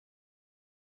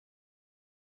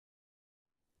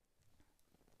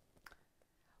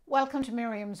Welcome to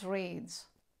Miriam's Reads.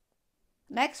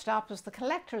 Next up is The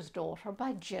Collector's Daughter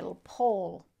by Gill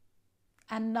Paul.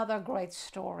 Another great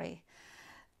story.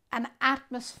 An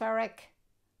atmospheric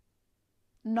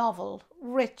novel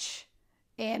rich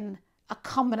in a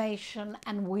combination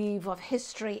and weave of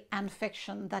history and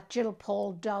fiction that Gill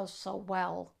Paul does so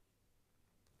well.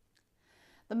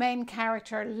 The main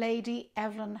character, Lady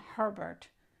Evelyn Herbert,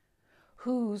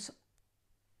 whose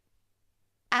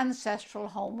ancestral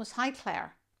home was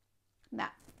Highclere, now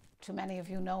to many of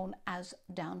you known as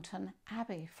Downton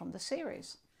Abbey from the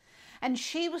series. And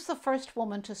she was the first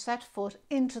woman to set foot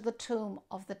into the tomb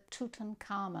of the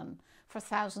Tutankhamun for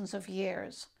thousands of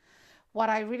years. What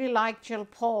I really like Gill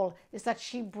Paul is that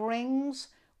she brings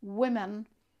women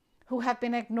who have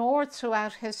been ignored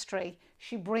throughout history,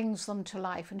 she brings them to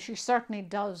life, and she certainly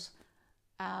does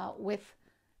with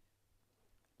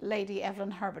Lady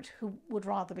Evelyn Herbert, who would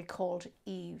rather be called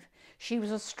Eve. She was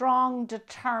a strong,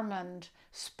 determined,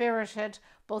 spirited,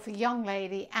 both a young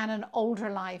lady and an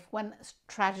older life when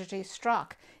tragedy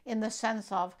struck, in the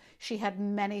sense of she had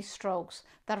many strokes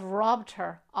that robbed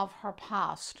her of her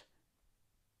past.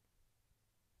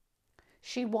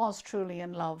 She was truly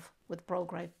in love with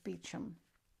Brogreat Beecham,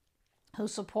 who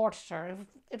supported her.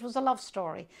 It was a love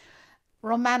story,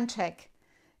 romantic,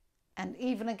 and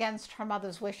even against her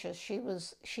mother's wishes, she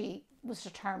was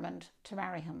determined to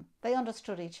marry him. They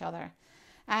understood each other,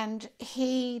 and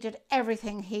he did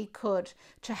everything he could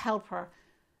to help her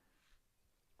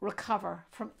recover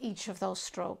from each of those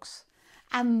strokes.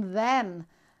 And then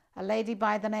a lady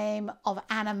by the name of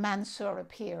Anna Mansur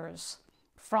appears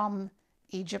from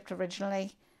Egypt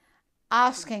originally,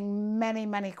 asking many,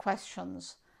 many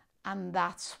questions, and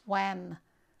that's when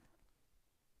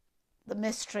the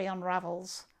mystery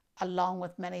unravels, along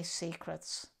with many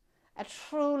secrets. A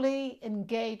truly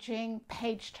engaging,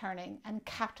 page-turning and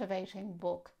captivating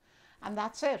book. And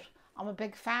that's it. I'm a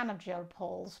big fan of Gill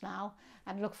Paul's now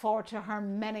and look forward to her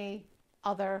many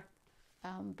other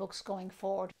books going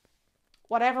forward.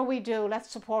 Whatever we do, let's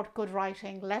support good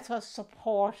writing. Let us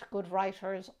support good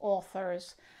writers,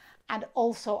 authors, and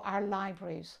also our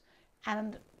libraries.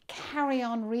 And carry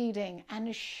on reading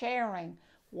and sharing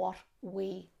what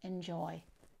we enjoy.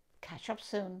 Catch up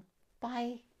soon.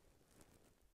 Bye.